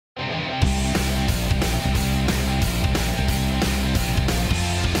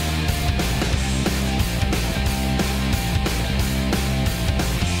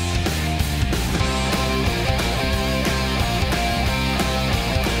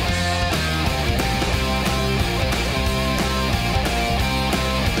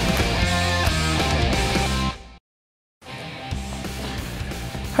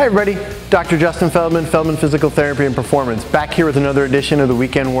Hi everybody, Dr. Justin Feldman, Feldman Physical Therapy and Performance, back here with another edition of the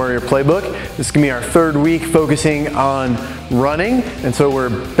Weekend Warrior Playbook. This is going to be our third week focusing on running, and so we're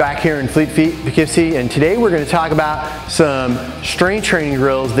back here in Fleet Feet, Poughkeepsie, and today we're going to talk about some strength training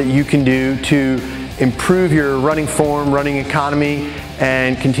drills that you can do to improve your running form, running economy,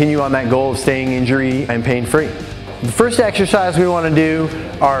 and continue on that goal of staying injury and pain-free. The first exercise we want to do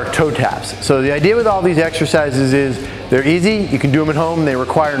are toe taps. So the idea with all these exercises is they're easy, you can do them at home, they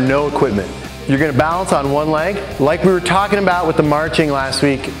require no equipment. You're going to balance on one leg. Like we were talking about with the marching last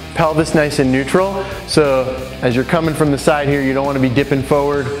week, pelvis nice and neutral. So as you're coming from the side here, you don't want to be dipping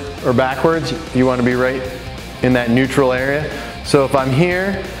forward or backwards. You want to be right in that neutral area. So if I'm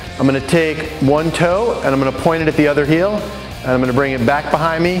here, I'm going to take one toe and I'm going to point it at the other heel and I'm going to bring it back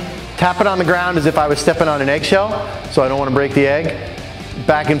behind me. Tap it on the ground as if I was stepping on an eggshell, so I don't want to break the egg.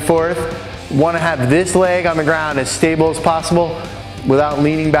 Back and forth. Want to have this leg on the ground as stable as possible without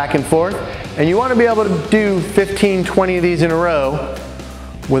leaning back and forth. And you want to be able to do 15, 20 of these in a row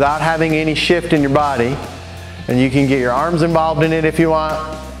without having any shift in your body. And you can get your arms involved in it if you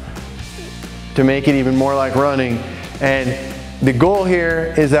want to make it even more like running. And the goal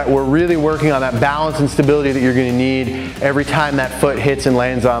here is that we're really working on that balance and stability that you're going to need every time that foot hits and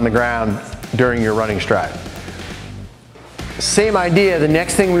lands on the ground during your running stride. Same idea, the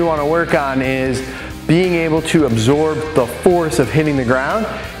next thing we want to work on is being able to absorb the force of hitting the ground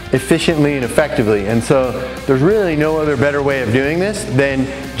efficiently and effectively. And so there's really no other better way of doing this than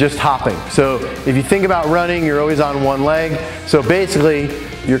just hopping. So if you think about running, you're always on one leg. So basically,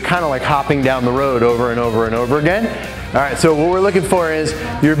 you're kind of like hopping down the road over and over and over again. All right, so what we're looking for is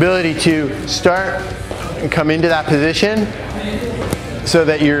your ability to start and come into that position so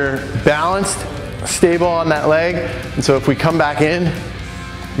that you're balanced, stable on that leg. And so if we come back in,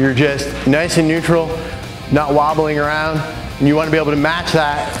 you're just nice and neutral, not wobbling around. And you want to be able to match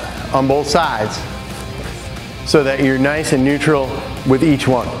that on both sides so that you're nice and neutral with each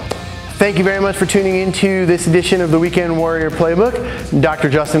one. Thank you very much for tuning into this edition of the Weekend Warrior Playbook. I'm Dr.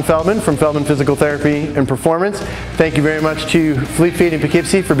 Justin Feldman from Feldman Physical Therapy and Performance. Thank you very much to Fleet Feet in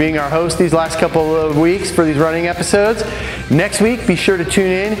Poughkeepsie for being our host these last couple of weeks for these running episodes. Next week, be sure to tune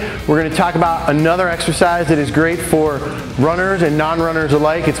in. We're going to talk about another exercise that is great for runners and non-runners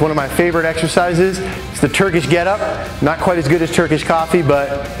alike. It's one of my favorite exercises. It's the Turkish get-up. Not quite as good as Turkish coffee,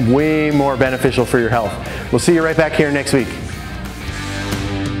 but way more beneficial for your health. We'll see you right back here next week.